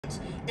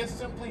It's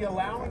simply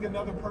allowing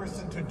another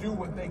person to do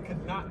what they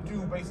could not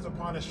do based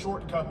upon a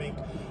shortcoming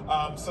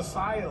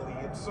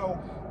societally. And so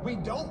we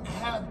don't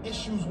have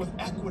issues with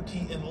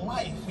equity in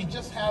life. We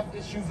just have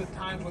issues at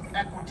times with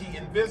equity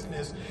in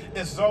business,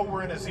 as though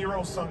we're in a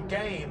zero-sum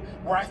game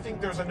where I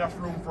think there's enough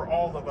room for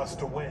all of us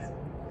to win.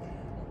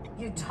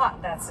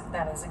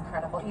 That is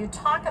incredible. You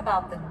talk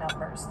about the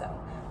numbers, though,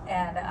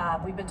 and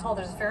we've been told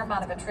there's a fair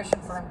amount of attrition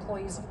for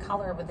employees of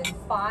color within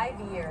 5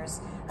 years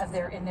of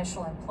their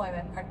initial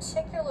employment,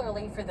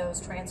 particularly for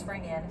those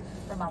transferring in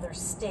from other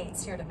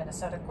states here to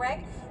Minnesota.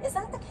 Greg, is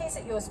that the case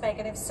at U.S. Bank?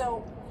 And if so,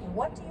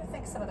 what do you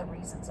think some of the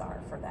reasons are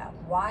for that?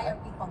 Why are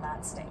people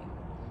not staying?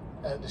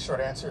 The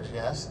short answer is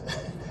yes,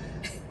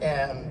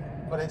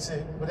 but it's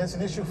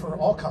an issue for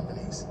all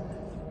companies.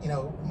 You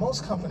know,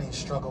 most companies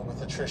struggle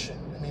with attrition.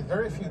 I mean,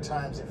 very few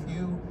times if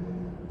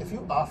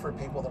you offer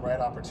people the right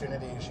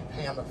opportunities, you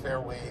pay them a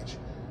fair wage,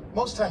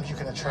 most times you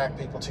can attract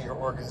people to your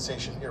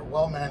organization. You're a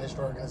well-managed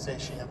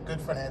organization, you have good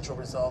financial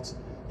results,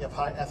 you have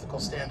high ethical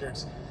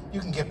standards, you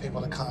can get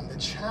people to come. The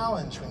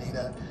challenge,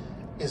 Juanita,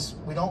 is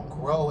we don't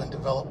grow and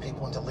develop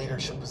people into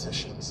leadership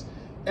positions.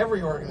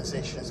 Every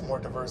organization is more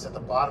diverse at the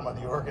bottom of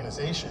the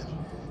organization.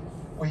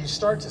 Where you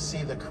start to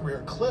see the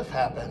career cliff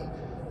happen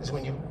is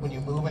when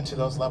you move into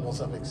those levels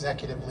of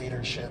executive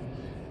leadership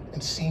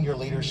and senior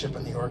leadership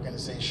in the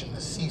organization, the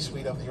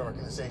C-suite of the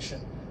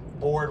organization,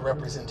 board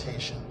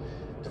representation.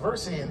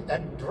 Diversity and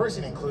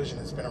inclusion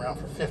has been around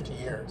for 50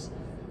 years.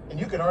 And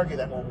you could argue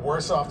that we're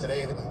worse off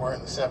today than we were in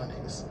the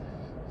 70s.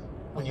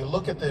 When you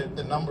look at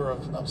the number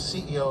of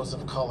CEOs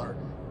of color,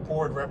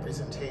 board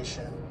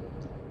representation,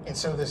 and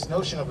so this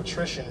notion of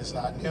attrition is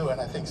not new, and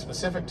I think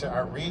specific to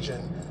our region,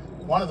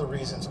 one of the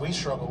reasons we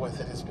struggle with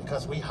it is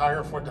because we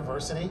hire for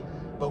diversity,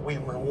 but we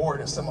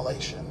reward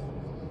assimilation,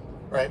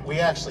 right? We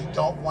actually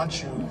don't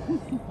want you,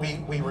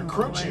 we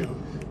recruit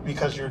you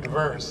because you're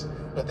diverse,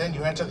 but then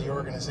you enter the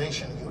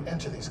organization, you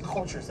enter these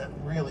cultures that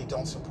really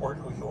don't support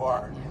who you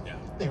are. Yeah.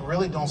 They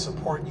really don't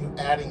support you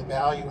adding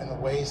value in the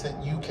ways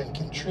that you can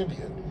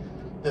contribute,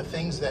 the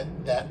things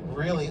that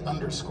really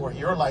underscore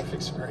your life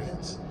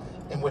experience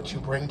and what you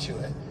bring to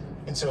it.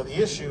 And so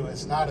the issue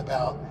is not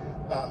about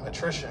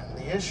attrition.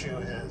 The issue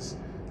is,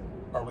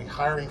 are we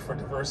hiring for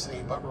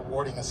diversity but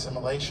rewarding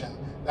assimilation?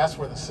 That's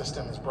where the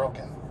system is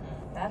broken.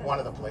 One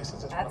of the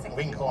places it's broken.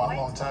 We can go on a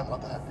long time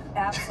about that.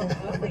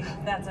 Absolutely.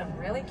 That's a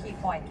really key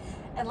point.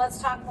 And let's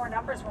talk more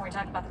numbers when we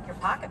talk about your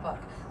pocketbook.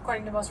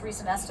 According to most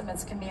recent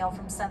estimates, Camille,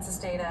 from census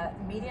data,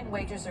 median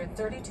wages are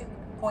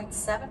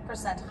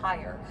 32.7%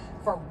 higher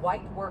for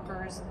white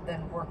workers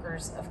than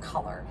workers of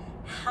color.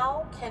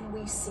 How can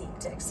we seek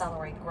to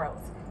accelerate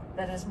growth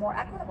that is more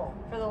equitable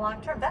for the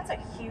long term? That's a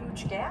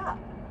huge gap.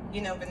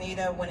 You know,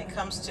 Benita, when it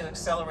comes to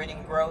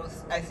accelerating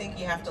growth, I think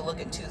you have to look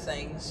at two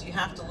things. You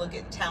have to look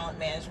at talent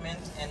management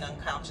and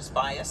unconscious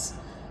bias,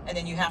 and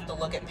then you have to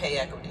look at pay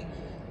equity.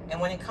 And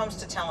when it comes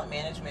to talent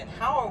management,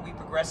 how are we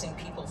progressing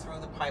people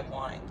through the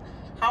pipeline?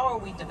 How are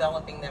we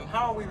developing them?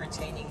 How are we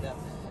retaining them?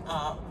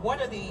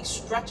 What are the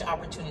stretch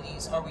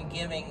opportunities are we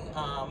giving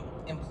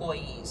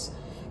employees?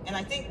 And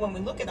I think when we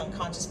look at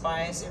unconscious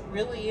bias, it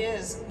really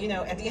is, you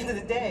know, at the end of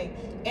the day,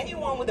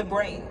 anyone with a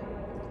brain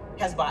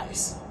has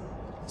bias.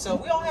 So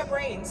we all have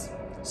brains,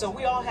 so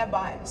we all have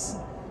bias.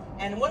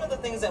 And one of the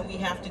things that we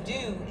have to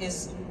do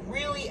is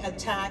really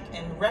attack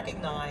and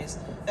recognize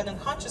that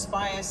unconscious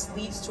bias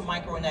leads to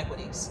micro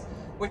inequities,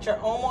 which are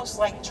almost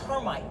like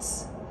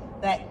termites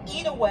that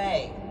eat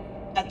away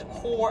at the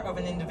core of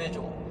an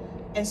individual.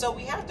 And so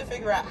we have to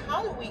figure out,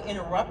 how do we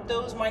interrupt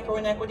those micro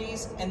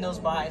inequities and those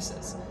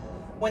biases?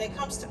 When it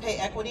comes to pay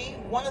equity,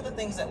 one of the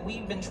things that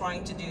we've been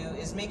trying to do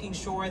is making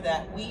sure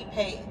that we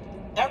pay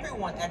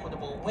everyone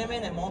equitable,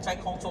 women and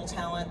multicultural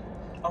talent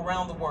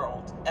around the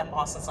world at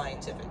Boston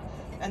Scientific.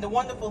 And the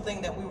wonderful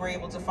thing that we were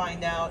able to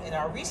find out in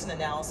our recent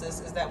analysis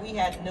is that we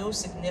had no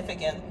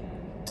significant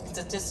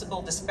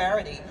statistical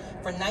disparity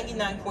for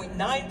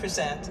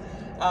 99.9%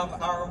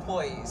 of our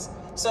employees.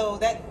 So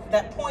that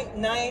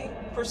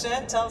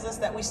 0.9% tells us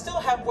that we still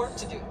have work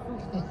to do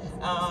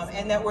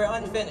and that we're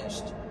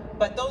unfinished.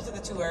 But those are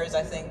the two areas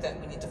I think that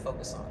we need to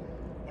focus on.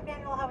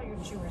 Emmanuel, how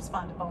would you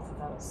respond to both of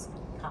those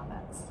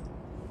comments?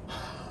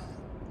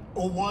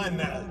 Well, one,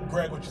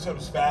 Greg, what you said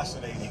was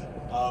fascinating,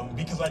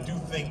 because I do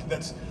think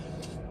that's,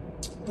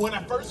 when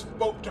I first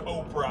spoke to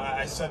Oprah,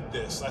 I said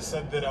this. I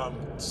said that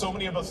so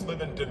many of us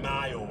live in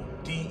denial,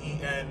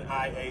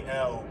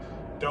 D-E-N-I-A-L,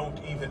 don't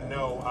even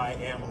know I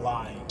am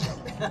lying.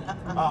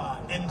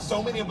 And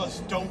so many of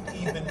us don't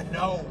even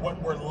know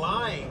what we're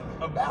lying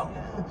about.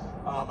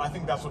 I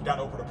think that's what got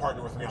Oprah to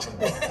partner with me on the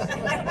book.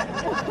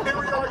 Here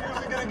we are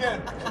using it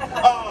again.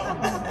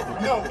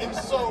 No, and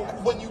so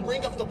when you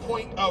bring up the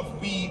point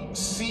of we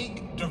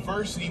seek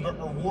diversity but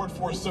reward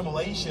for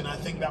assimilation, I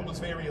think that was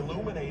very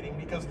illuminating,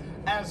 because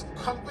as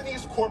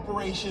companies,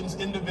 corporations,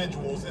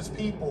 individuals, as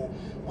people,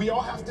 we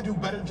all have to do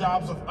better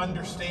jobs of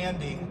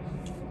understanding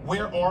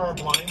where are our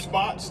blind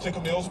spots, to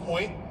Camille's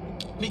point,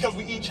 because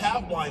we each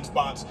have blind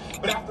spots.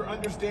 But after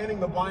understanding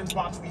the blind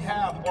spots we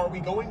have, are we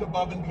going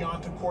above and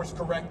beyond to course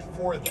correct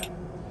for them?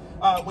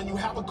 when you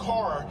have a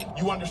car,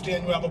 you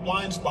understand you have a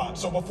blind spot.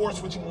 So before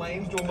switching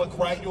lanes, you'll look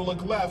right, you'll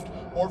look left,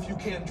 or if you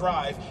can't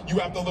drive, you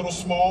have the little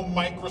small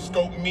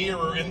microscope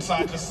mirror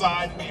inside the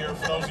side mirror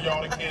for those of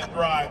y'all that can't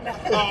drive.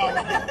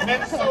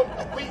 And so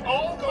we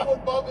all go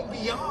above and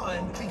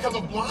beyond because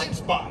of blind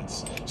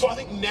spots. So I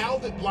think now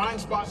that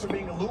blind spots are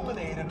being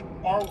illuminated,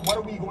 what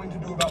are we going to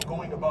do about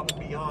going above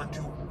and beyond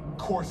to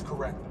course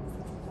correct them?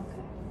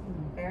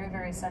 Very,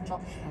 very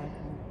essential.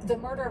 The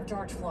murder of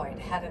George Floyd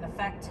had an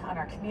effect on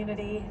our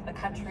community, the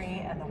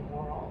country, and the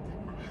world.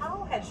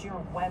 How has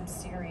your web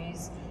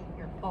series,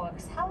 your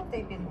books, how have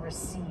they been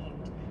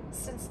received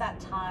since that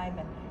time,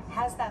 and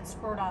has that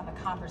spurred on the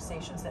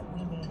conversations that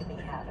we need to be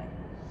having?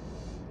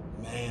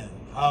 Man,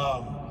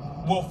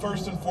 well,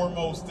 first and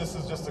foremost, this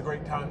is just a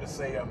great time to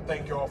say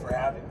thank you all for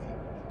having me.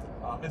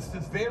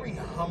 It's very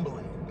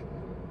humbling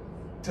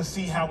to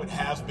see how it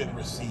has been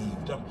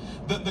received.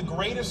 The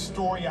greatest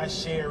story I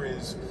share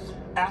is,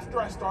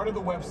 after I started the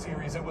web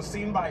series, it was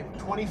seen by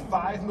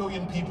 25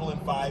 million people in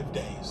 5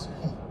 days.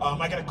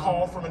 I got a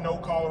call from a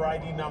no-caller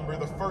ID number,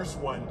 the first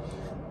one,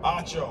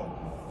 Acho,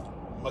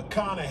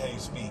 McConaughey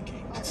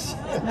speaking.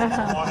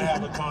 I want to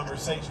have a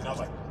conversation. I was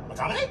like,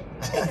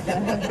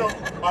 McConaughey? You know,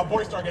 my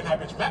voice started getting high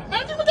pitched.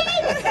 Matthew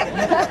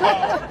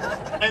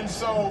McConaughey! And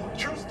so,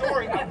 true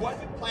story, I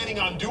wasn't planning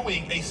on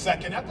doing a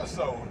second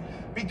episode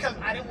because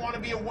I didn't want to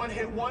be a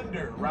one-hit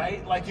wonder,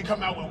 right? Like you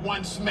come out with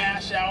one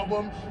smash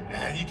album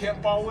and you can't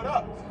follow it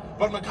up.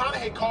 But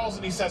McConaughey calls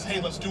and he says,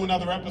 hey, let's do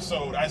another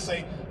episode. I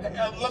say,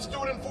 hey, let's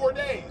do it in 4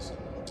 days.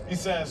 He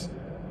says,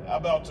 how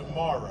about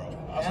tomorrow?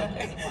 I was like,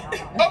 okay,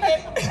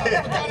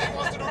 McConaughey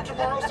wants to do it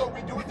tomorrow, so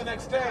we do it the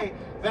next day.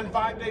 Then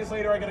 5 days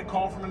later, I get a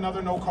call from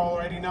another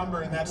no-caller ID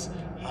number, and that's,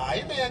 hi,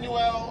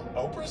 Emmanuel,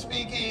 Oprah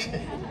speaking.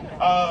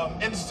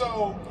 And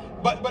so,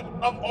 but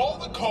of all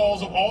the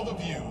calls, of all the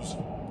views,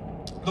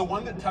 the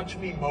one that touched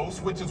me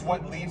most, which is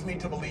what leads me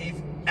to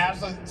believe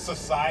as a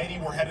society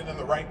we're headed in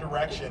the right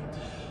direction,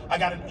 I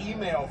got an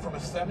email from a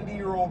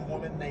 70-year-old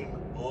woman named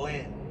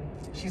Lynn.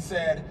 She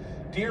said,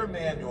 Dear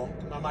Emmanuel,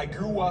 I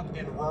grew up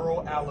in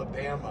rural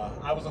Alabama.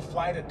 I was a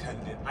flight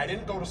attendant. I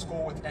didn't go to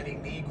school with any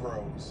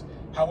Negroes.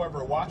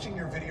 However, watching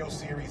your video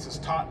series has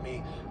taught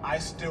me I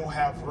still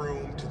have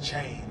room to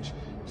change.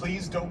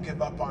 Please don't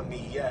give up on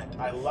me yet.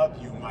 I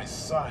love you, my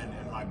son,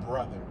 and my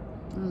brother.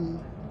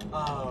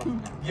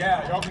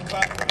 Yeah, y'all can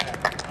clap for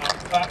that.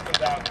 Clap for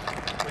that,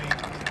 please.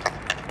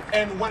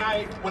 And when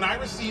I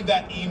received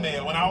that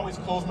email, and I always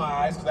close my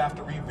eyes because I have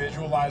to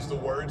revisualize the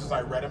words as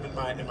I read them in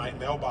my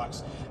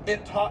mailbox,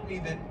 it taught me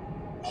that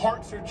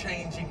hearts are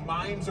changing,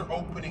 minds are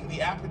opening,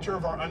 the aperture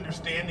of our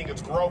understanding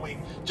is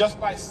growing. Just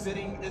by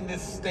sitting in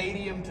this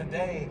stadium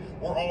today,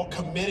 we're all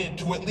committed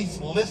to at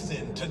least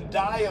listen, to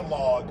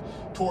dialogue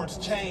towards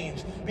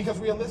change, because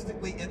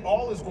realistically, it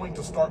all is going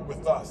to start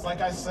with us.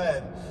 Like I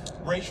said,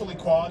 racial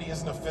equality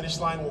isn't a finish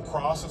line we'll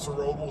cross, it's a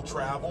road we'll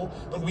travel,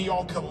 but we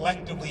all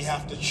collectively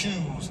have to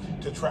choose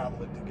to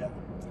travel it together.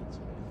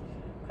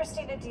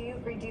 Christina, do you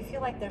agree? Do you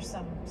feel like there's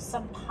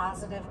some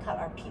positive,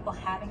 are people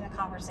having the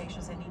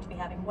conversations they need to be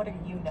having? What are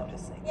you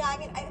noticing? Yeah, I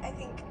mean, I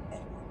think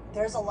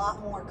there's a lot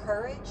more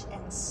courage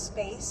and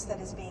space that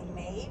is being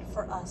made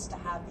for us to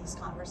have these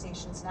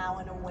conversations now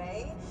in a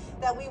way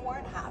that we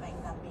weren't having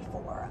them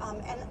before.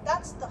 And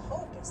that's the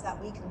hope, is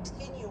that we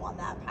continue on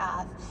that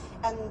path.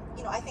 And,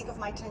 you know, I think of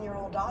my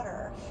 10-year-old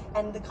daughter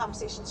and the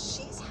conversations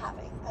she's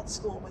having at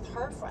school with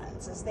her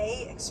friends as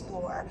they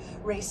explore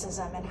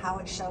racism and how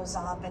it shows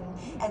up,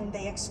 and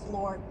they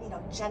explore, you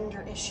know,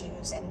 gender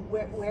issues and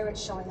where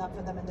it's showing up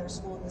for them in their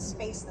school and the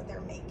space that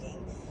they're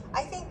making.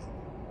 I think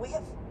we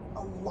have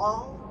a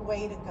long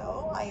way to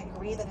go. I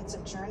agree that it's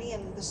a journey,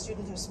 and the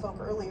student who spoke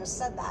earlier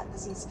said that.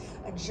 This is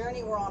a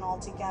journey we're on all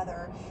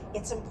together.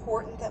 It's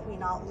important that we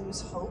not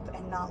lose hope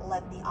and not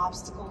let the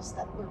obstacles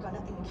that we're going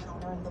to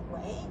encounter in the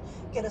way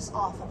get us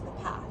off of the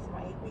path,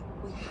 right?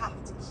 We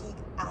have to keep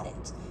at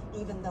it,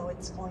 even though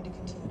it's going to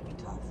continue to be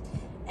tough.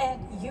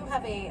 And you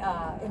have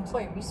a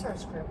employee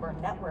resource group or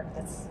network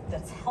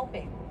that's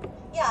helping.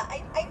 Yeah,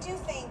 I do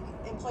think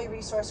employee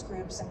resource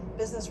groups and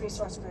business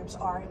resource groups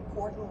are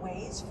important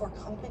ways for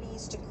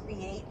companies to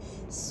create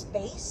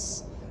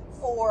space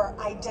for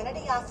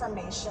identity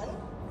affirmation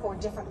for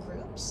different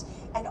groups,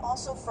 and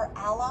also for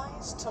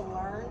allies to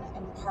learn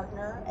and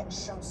partner and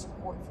show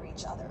support for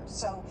each other.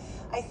 So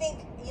I think,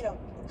 you know,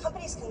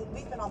 companies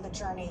we've been on the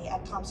journey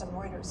at Thomson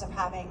Reuters of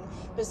having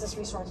business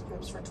resource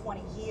groups for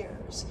 20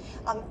 years.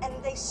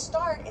 And they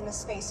start in the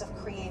space of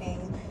creating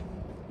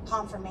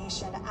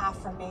confirmation,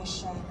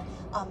 affirmation,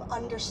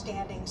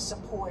 understanding,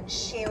 support,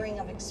 sharing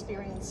of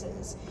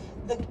experiences.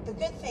 The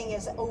good thing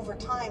is, over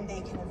time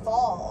they can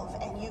evolve,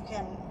 and you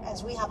can,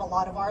 as we have a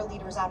lot of our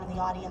leaders out in the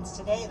audience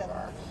today that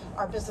are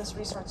our business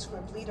resource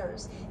group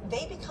leaders,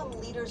 they become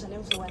leaders and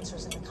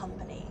influencers in the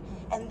company.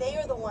 And they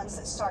are the ones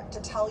that start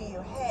to tell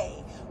you,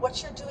 hey,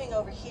 what you're doing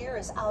over here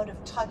is out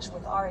of touch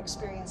with our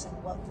experience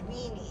and what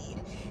we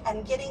need.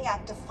 And getting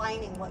at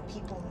defining what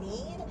people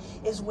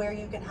need is where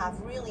you can have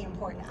really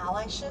important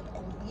allyship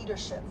and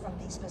leadership from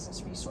these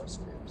business resource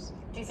groups.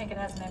 Do you think it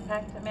has an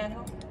impact,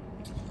 Emmanuel?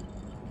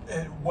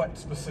 What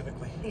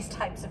specifically? These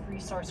types of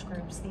resource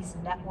groups, these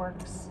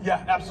networks.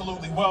 Yeah,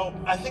 absolutely. Well,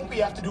 I think we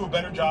have to do a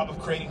better job of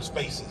creating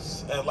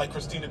spaces, like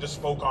Christina just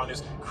spoke on,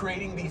 is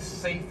creating these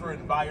safer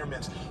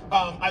environments.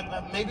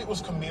 Maybe it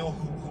was Camille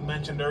who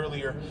mentioned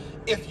earlier,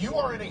 if you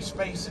are in a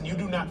space and you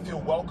do not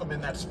feel welcome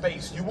in that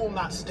space, you will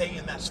not stay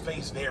in that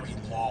space very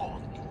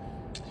long.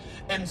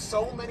 And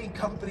so many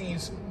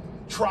companies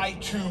try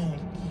to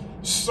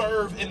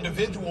serve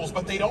individuals,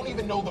 but they don't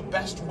even know the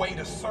best way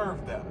to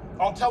serve them.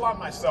 I'll tell on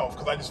myself,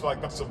 because I just feel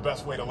like that's the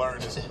best way to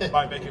learn is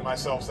by making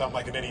myself sound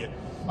like an idiot.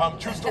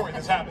 True story,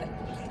 this happened.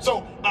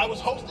 So I was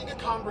hosting a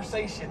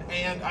conversation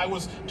and I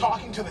was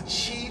talking to the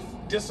chief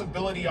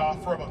disability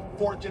officer of a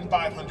Fortune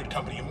 500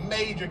 company, a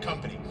major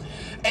company.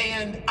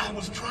 And I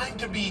was trying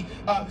to be,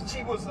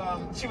 she was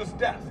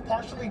deaf,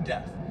 partially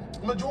deaf,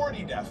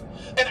 majority deaf.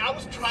 And I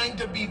was trying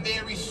to be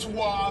very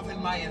suave in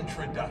my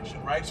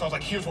introduction, right? So I was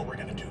like, here's what we're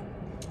gonna do.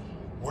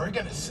 We're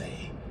gonna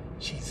say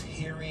she's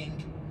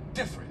hearing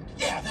different.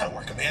 Yeah, that'll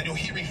work, Emmanuel.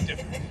 Hearing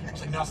different. I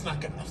was like, no, it's not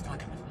good enough. It's not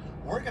good enough.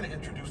 We're gonna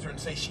introduce her and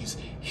say she's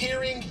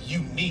hearing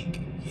unique.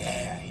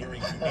 Yeah,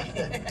 hearing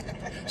unique.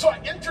 So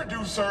I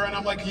introduce her and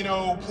I'm like,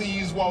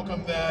 please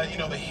welcome the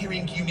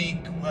hearing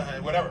unique,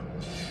 whatever.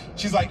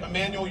 She's like,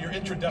 Emmanuel, your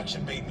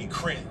introduction made me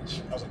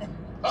cringe. I was like,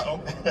 uh-oh.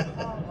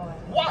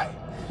 Why?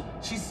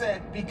 She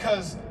said,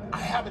 because I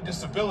have a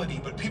disability,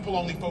 but people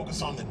only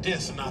focus on the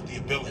dis and not the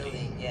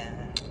ability. Yeah.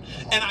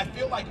 And I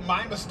feel like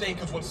my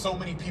mistake is what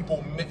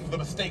the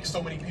mistake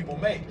so many people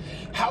make.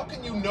 How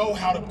can you know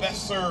how to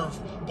best serve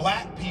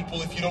black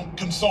people if you don't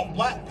consult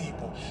black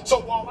people? So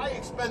while I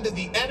expended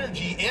the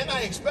energy and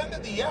I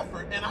expended the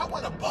effort and I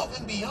went above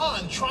and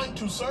beyond trying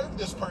to serve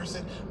this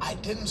person, I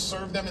didn't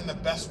serve them in the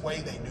best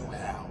way they knew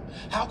how.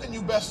 How can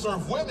you best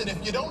serve women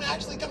if you don't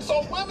actually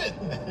consult women?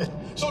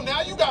 So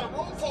now you got a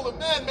room full of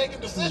men making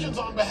decisions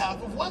on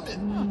behalf of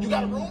women. You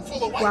got a room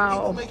full of white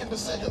people making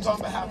decisions on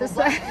behalf of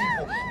black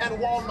people. And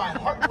while my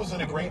heart was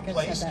in a great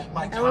place,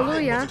 my time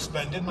was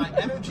expended, my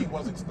energy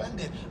was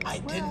expended, I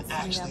didn't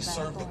actually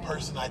serve the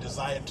person I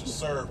desired to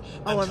serve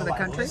until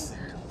I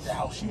listened to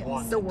how she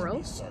wanted to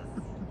be served.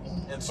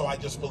 And so I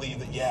just believe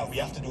that, yeah, we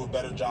have to do a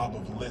better job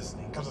of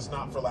listening because it's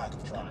not for lack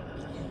of trying.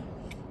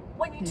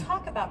 When you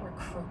talk about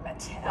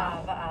recruitment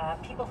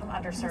of people from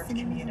underserved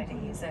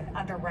communities and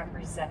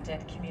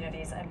underrepresented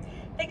communities, I'm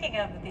thinking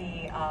of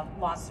the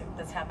lawsuit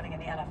that's happening in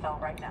the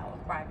NFL right now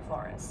with Brian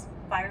Flores.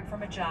 Fired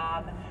from a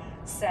job,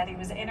 said he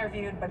was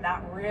interviewed but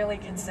not really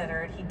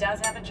considered. He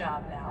does have a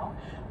job now,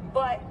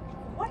 but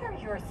what are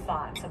your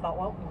thoughts about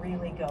what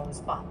really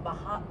goes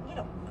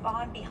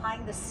on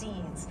behind the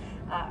scenes?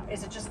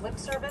 Is it just lip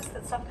service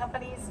that some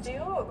companies do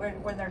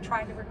when they're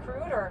trying to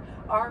recruit, or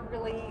are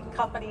really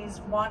companies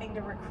wanting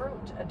to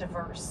recruit a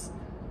diverse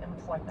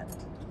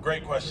employment?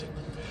 Great question.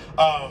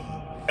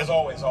 As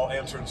always, I'll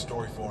answer in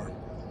story form.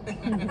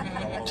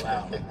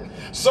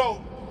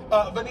 So,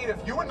 Vanita,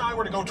 if you and I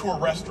were to go to a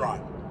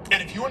restaurant,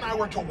 and if you and I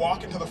were to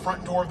walk into the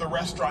front door of the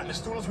restaurant, and as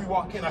soon as we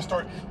walk in, I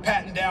start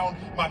patting down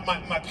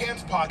my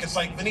pants pockets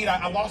like, Vanita,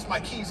 I lost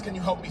my keys, can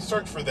you help me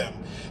search for them?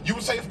 You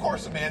would say, of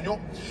course, Emmanuel.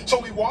 So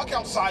we walk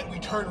outside, we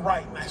turn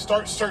right, and I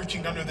start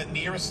searching under the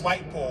nearest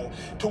light pole,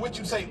 to which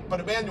you say, but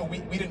Emmanuel, we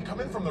didn't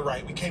come in from the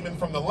right, we came in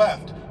from the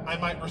left. I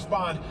might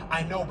respond,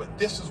 I know, but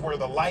this is where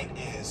the light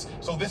is,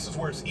 so this is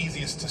where it's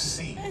easiest to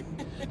see.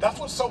 That's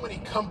what so many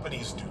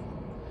companies do.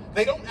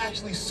 They don't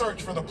actually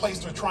search for the place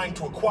they're trying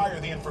to acquire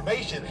the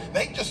information.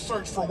 They just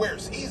search for where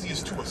it's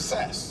easiest to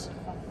assess.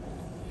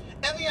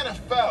 And the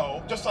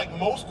NFL, just like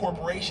most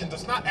corporations,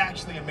 it's not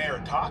actually a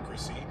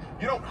meritocracy.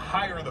 You don't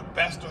hire the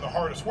best or the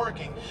hardest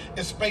working.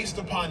 It's based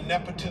upon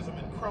nepotism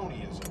and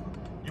cronyism.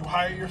 You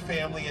hire your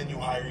family and you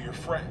hire your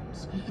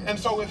friends. And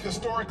so if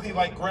historically,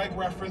 like Greg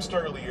referenced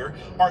earlier,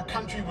 our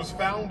country was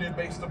founded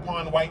based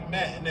upon white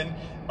men, and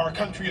our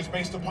country is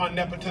based upon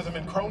nepotism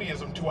and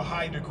cronyism to a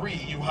high degree,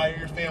 you hire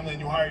your family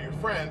and you hire your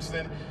friends,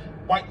 then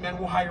white men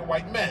will hire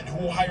white men,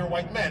 who will hire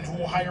white men, who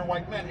will hire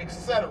white men,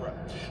 etc.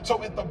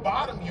 So at the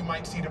bottom you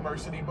might see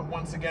diversity, but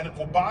once again it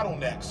will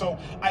bottleneck. So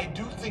I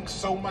do think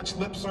so much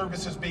lip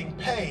service is being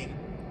paid.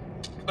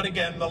 But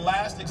again, the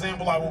last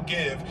example I will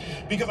give,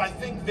 because I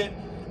think that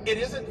it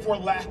isn't for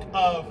lack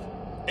of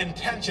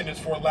intention,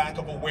 it's for lack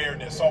of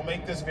awareness. So I'll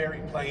make this very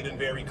plain and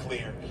very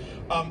clear.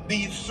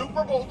 The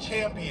Super Bowl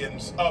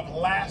champions of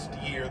last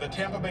year, the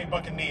Tampa Bay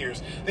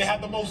Buccaneers, they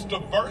had the most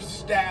diverse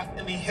staff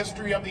in the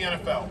history of the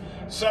NFL.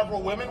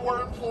 Several women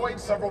were employed,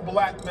 several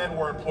black men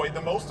were employed,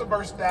 the most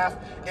diverse staff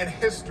in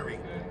history.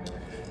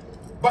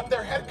 But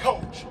their head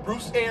coach,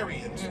 Bruce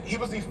Arians, he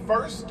was the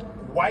first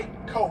white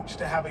coach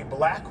to have a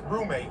black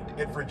roommate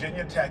at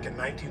Virginia Tech in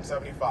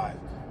 1975.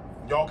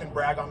 Y'all can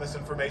brag on this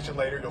information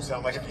later, you'll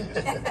sound like a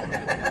genius.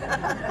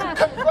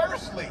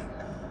 Conversely,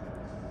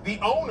 the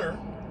owner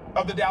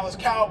of the Dallas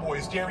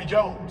Cowboys, Jerry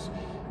Jones,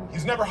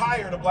 he's never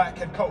hired a black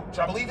head coach.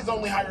 I believe he's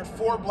only hired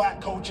 4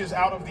 black coaches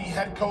out of the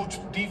head coach,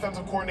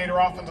 defensive coordinator,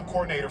 offensive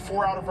coordinator,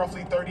 4 out of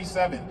roughly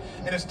 37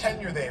 in his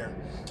tenure there.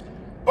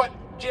 But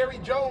Jerry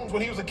Jones,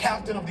 when he was a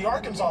captain of the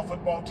Arkansas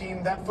football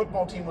team, that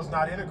football team was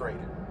not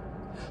integrated.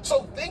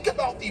 So think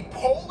about the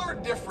polar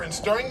difference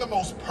during the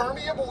most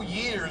permeable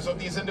years of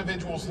these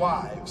individuals'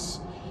 lives.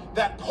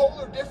 That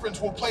polar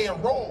difference will play a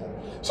role.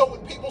 So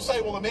when people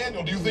say, well,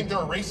 Emmanuel, do you think they're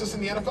racist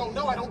in the NFL?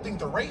 No, I don't think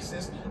they're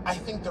racist. I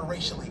think they're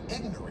racially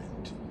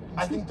ignorant.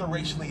 I think they're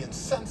racially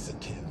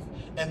insensitive.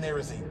 And there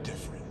is a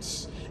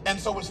difference. And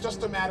so it's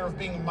just a matter of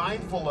being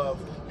mindful of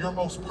your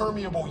most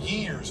permeable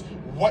years.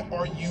 What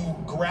are you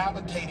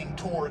gravitating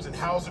towards, and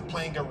how is it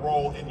playing a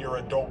role in your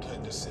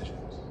adulthood decisions?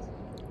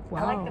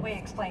 Wow. I like the way you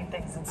explain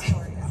things in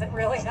stories. It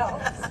really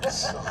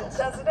helps,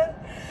 doesn't it?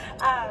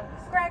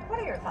 Greg, what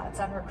are your thoughts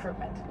on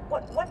recruitment?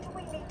 What do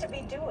we need to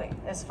be doing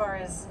as far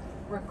as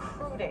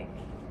recruiting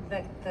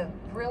the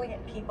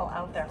brilliant people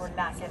out there who are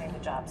not getting the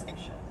jobs they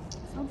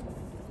should?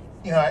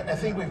 You know, I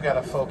think we've got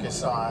to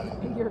focus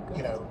on,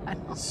 you know,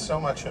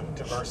 so much of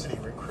diversity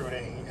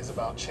recruiting is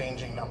about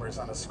changing numbers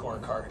on a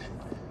scorecard.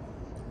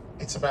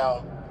 It's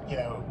about, you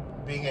know,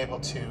 being able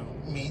to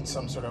meet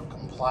some sort of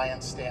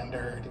compliance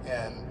standard,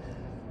 and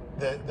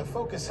the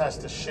focus has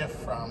to shift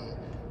from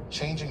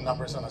changing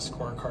numbers on a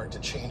scorecard to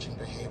changing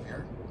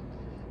behavior.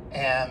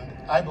 And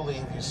I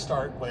believe you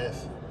start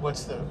with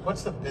what's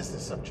the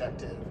business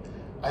objective.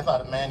 I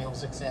thought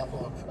Emmanuel's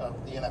example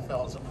of the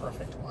NFL is a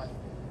perfect one.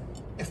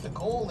 If the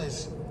goal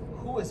is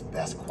who is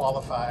best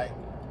qualified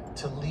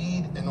to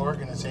lead an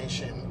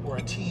organization or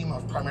a team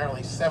of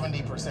primarily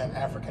 70%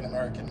 African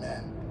American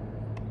men,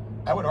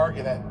 I would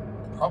argue that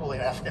probably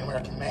an African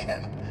American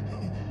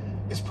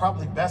man is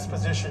probably best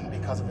positioned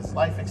because of his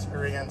life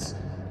experience.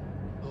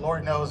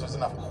 Lord knows there's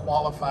enough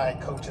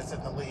qualified coaches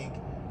in the league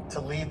to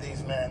lead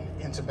these men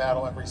into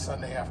battle every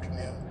Sunday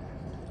afternoon.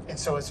 And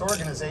so it's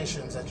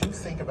organizations that you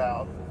think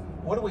about,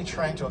 what are we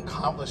trying to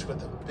accomplish with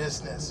the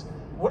business?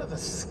 What are the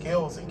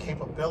skills and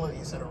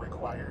capabilities that are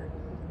required?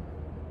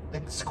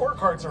 The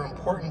scorecards are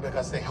important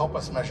because they help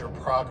us measure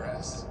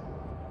progress,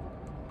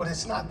 but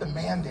it's not the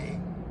mandate.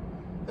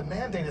 The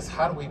mandate is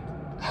how do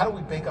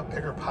we bake a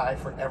bigger pie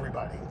for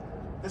everybody?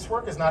 This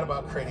work is not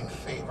about creating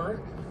favor.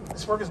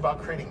 This work is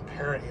about creating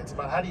parity. It's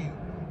about how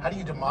do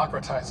you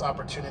democratize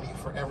opportunity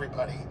for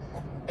everybody?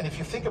 And if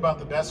you think about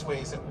the best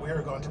ways that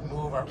we're going to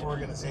move our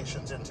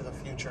organizations into the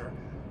future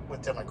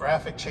with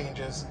demographic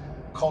changes,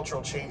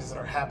 cultural changes that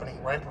are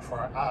happening right before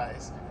our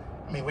eyes.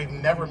 I mean, we've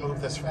never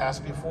moved this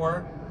fast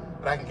before,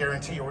 but I can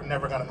guarantee you we're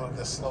never going to move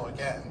this slow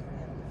again.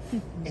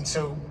 And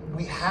so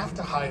we have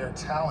to hire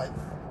talent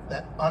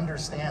that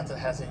understands, that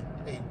has a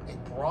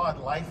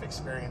broad life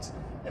experience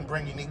and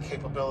bring unique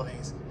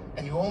capabilities.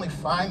 And you only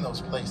find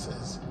those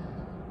places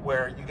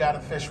where you got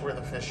to fish where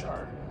the fish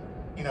are.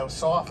 You know,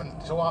 so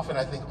often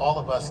I think all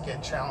of us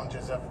get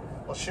challenges of,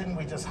 well, shouldn't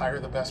we just hire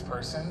the best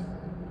person?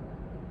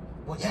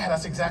 Well, yeah,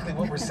 that's exactly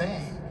what we're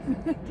saying.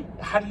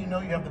 How do you know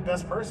you have the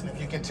best person if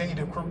you continue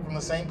to recruit from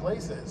the same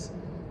places?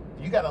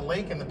 You got a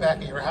lake in the back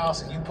of your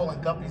house and you pulling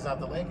guppies out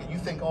the lake and you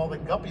think all the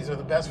guppies are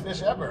the best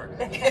fish ever.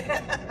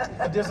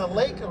 But there's a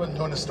lake, I'm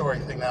doing the story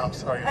thing now, I'm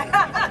sorry.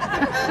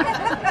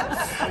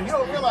 You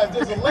don't realize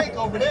there's a lake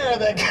over there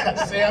that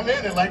got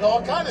salmon and like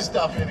all kind of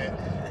stuff in it,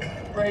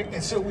 right?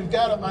 And so we've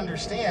got to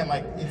understand,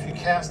 like, if you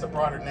cast a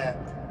broader net,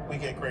 we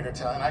get greater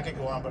talent. I could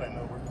go on, but I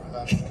know we're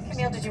not.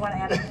 Camille, did you want to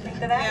add anything to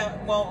that?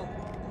 Yeah, well,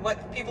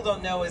 what people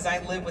don't know is I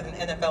live with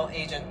an NFL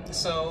agent.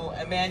 So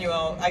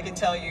Emmanuel, I can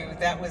tell you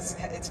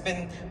it's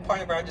been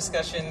part of our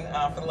discussion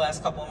for the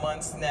last couple of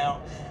months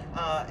now.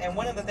 And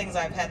one of the things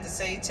I've had to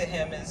say to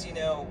him is, you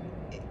know,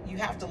 you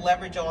have to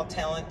leverage all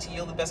talent to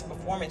yield the best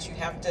performance. You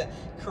have to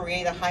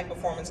create a high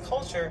performance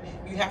culture.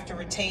 You have to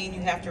retain,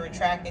 you have to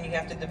attract, and you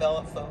have to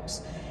develop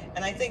folks.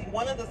 And I think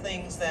one of the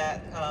things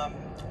that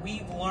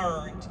we've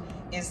learned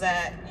is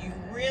that you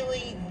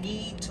really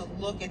need to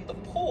look at the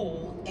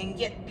pool and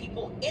get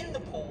people in the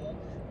pool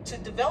to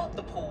develop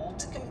the pool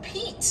to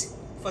compete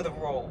for the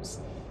roles.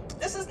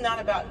 This is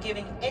not about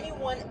giving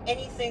anyone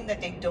anything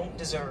that they don't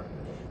deserve.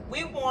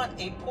 We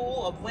want a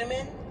pool of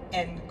women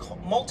and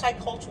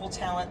multicultural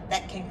talent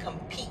that can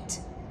compete.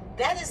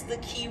 That is the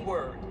key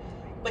word.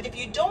 But if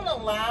you don't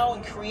allow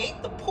and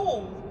create the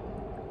pool,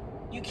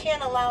 you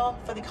can't allow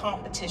for the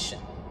competition.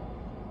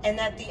 And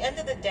at the end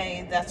of the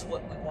day, that's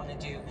what we want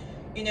to do.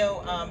 You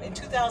know, in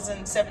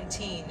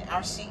 2017,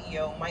 our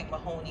CEO, Mike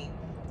Mahoney,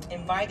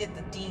 invited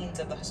the deans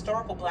of the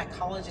historical black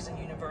colleges and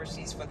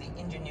universities for the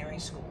engineering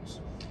schools.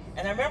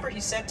 And I remember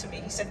he said to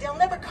me, he said, they'll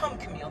never come,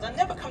 Camille, they'll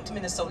never come to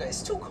Minnesota,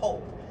 it's too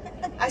cold.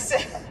 I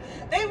said,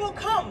 they will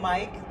come,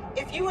 Mike,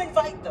 if you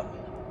invite them.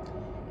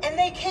 And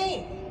they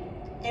came.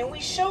 And we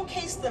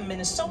showcased them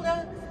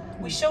Minnesota,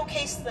 we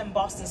showcased them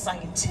Boston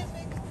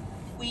Scientific,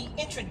 we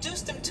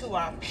introduced them to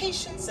our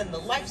patients and the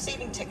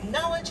life-saving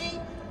technology.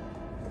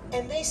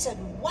 And they said,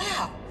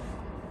 wow.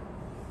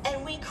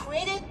 And we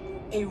created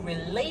a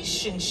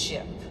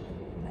relationship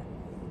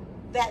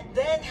that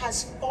then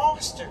has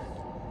fostered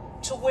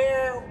to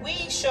where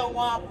we show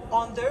up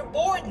on their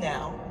board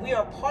now. We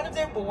are part of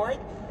their board,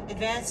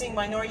 advancing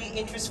minority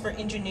interests for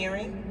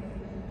engineering.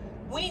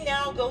 We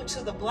now go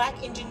to the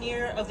Black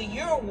Engineer of the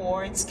Year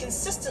Awards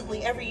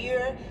consistently every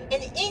year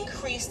and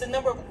increase the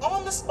number of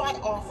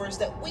on-the-spot offers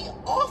that we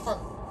offer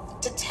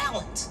to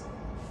talent.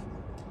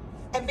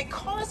 And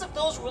because of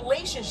those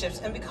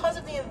relationships and because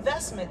of the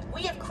investment,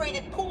 we have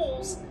created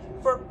pools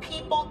for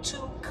people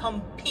to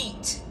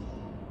compete.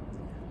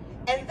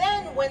 And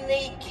then when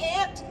they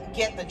can't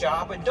get the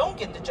job or don't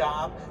get the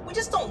job, we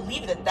just don't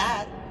leave it at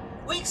that.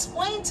 We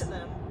explain to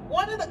them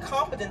what are the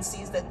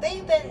competencies that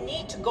they then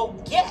need to go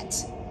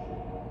get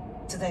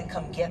to then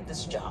come get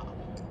this job.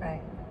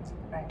 Right,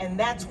 right. And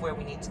that's where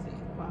we need to be.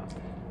 Wow.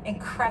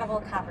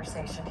 Incredible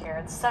conversation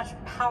here. It's such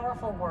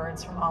powerful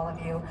words from all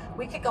of you.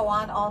 We could go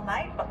on all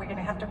night, but we're going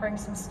to have to bring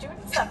some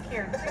students up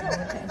here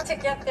too to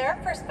get their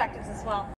perspectives as well.